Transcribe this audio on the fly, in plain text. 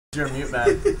You're mute,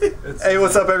 man. Hey,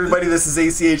 what's up, everybody? This is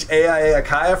ACH AIA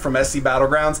Akaya from SC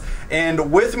Battlegrounds,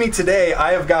 and with me today,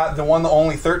 I have got the one, the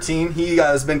only 13. He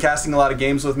has been casting a lot of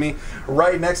games with me.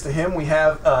 Right next to him, we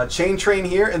have Chain Train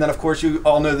here, and then, of course, you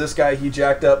all know this guy. He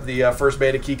jacked up the first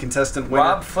beta key contestant winner.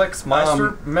 Rob Flicks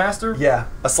Master? Yeah,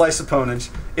 a slice of ponage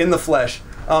in the flesh.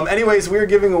 Anyways, we're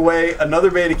giving away another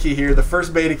beta key here. The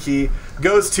first beta key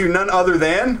goes to none other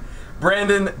than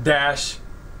Brandon Dash.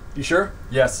 You sure?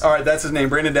 Yes. All right, that's his name,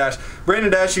 Brandon Dash. Brandon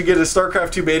Dash, you get a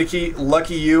StarCraft 2 beta key.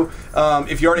 Lucky you.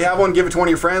 If you already have one, give it to one of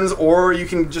your friends, or you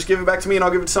can just give it back to me and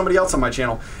I'll give it to somebody else on my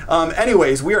channel.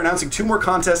 Anyways, we are announcing 2 more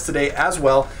contests today as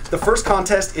well. The first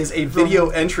contest is a video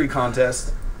entry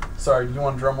contest. Sorry, do you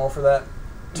want a drum roll for that?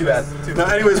 Too bad. No,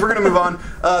 anyways, we're going to move on.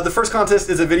 The first contest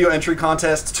is a video entry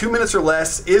contest. 2 minutes or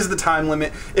less is the time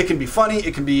limit. It can be funny,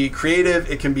 it can be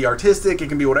creative, it can be artistic, it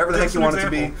can be whatever the heck you want it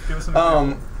to be. Give us an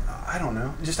example. I don't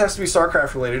know. It just has to be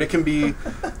StarCraft related. It can be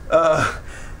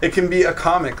a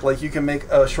comic. Like, you can make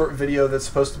a short video that's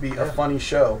supposed to be a funny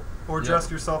show. Or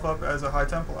dress yourself up as a High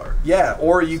Templar. Yeah,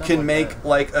 or you can make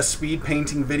like a speed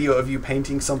painting video of you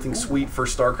painting something sweet for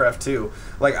StarCraft 2.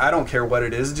 Like, I don't care what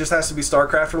it is. It just has to be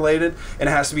StarCraft related, and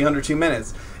it has to be under 2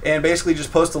 minutes. And basically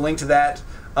just post a link to that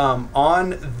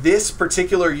on this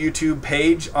particular YouTube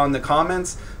page on the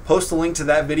comments. Post a link to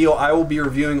that video. I will be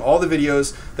reviewing all the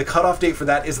videos. The cutoff date for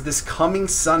that is this coming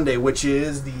Sunday, which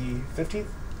is the 15th?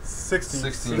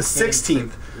 16th. The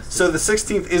 16th. So the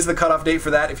 16th is the cutoff date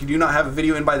for that. If you do not have a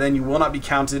video in by then, you will not be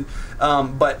counted.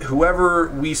 But whoever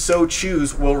we so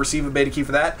choose will receive a beta key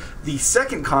for that. The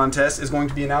second contest is going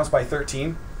to be announced by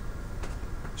 13.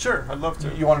 Sure, I'd love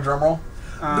to. You want a drum roll?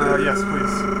 Yes,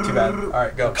 please. Too bad. All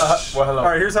right, go. Well, hello. All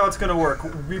right, here's how it's going to work.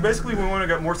 We want to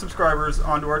get more subscribers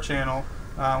onto our channel.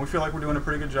 We feel like we're doing a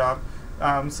pretty good job.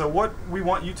 So what we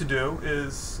want you to do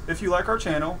is, if you like our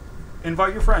channel,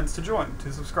 invite your friends to join,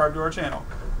 to subscribe to our channel.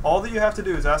 All that you have to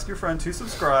do is ask your friend to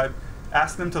subscribe,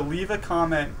 ask them to leave a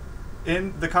comment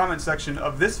in the comment section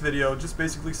of this video, just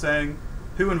basically saying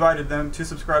who invited them to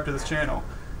subscribe to this channel.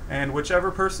 And whichever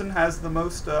person has the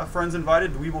most friends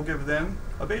invited, we will give them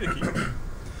a beta key.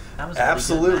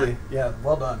 Absolutely. Yeah,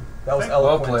 well done. That was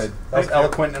eloquent. Well played. That was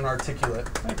eloquent and articulate.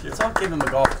 Thank you. Let's all give him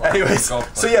a golf club. Anyways, so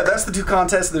yeah, that's the 2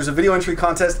 contests. There's a video entry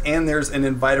contest and there's an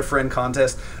invite a friend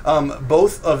contest.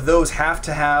 Both of those have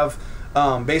to have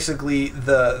basically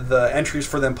the entries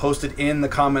for them posted in the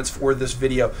comments for this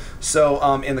video. So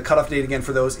and the cutoff date again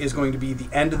for those is going to be the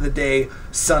end of the day,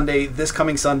 Sunday, this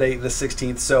coming Sunday, the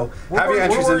 16th. So have your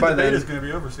entries in by then. The beta is going to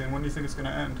be over soon. When do you think it's going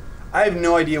to end? I have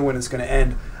no idea when it's going to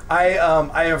end.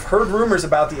 I have heard rumors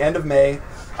about the end of May.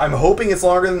 I'm hoping it's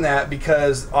longer than that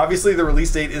because obviously the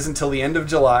release date is until the end of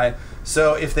July.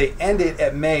 So if they end it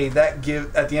at May, at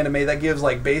the end of May, that gives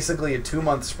like basically a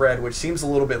 2-month spread, which seems a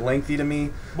little bit lengthy to me.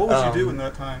 What would you do in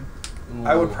that time?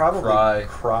 I would probably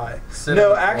cry. Sit No,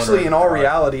 in the actually, corner in all and cry.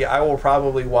 reality, I will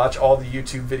probably watch all the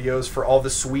YouTube videos for all the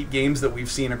sweet games that we've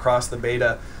seen across the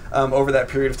beta over that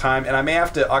period of time, and I may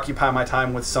have to occupy my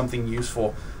time with something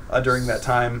useful during that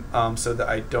time so that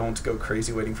I don't go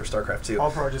crazy waiting for StarCraft 2.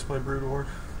 I'll probably just play Brood War.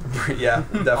 Yeah,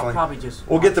 definitely. I'll probably just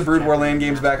We'll get the Brood War LAN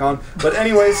games back on. But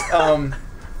anyways,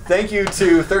 thank you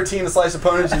to 13, the Slice of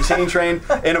Ponage, and Chain Train.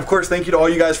 And of course, thank you to all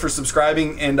you guys for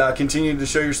subscribing and continuing to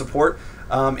show your support.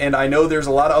 And I know there's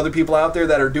a lot of other people out there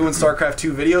that are doing StarCraft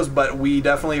 2 videos, but we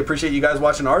definitely appreciate you guys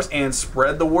watching ours and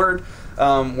spread the word.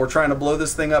 We're trying to blow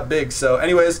this thing up big. So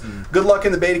anyways, good luck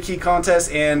in the beta key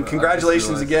contest, and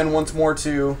congratulations again once more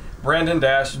to Brandon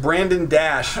Dash. Brandon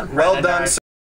Dash. Well done, sir.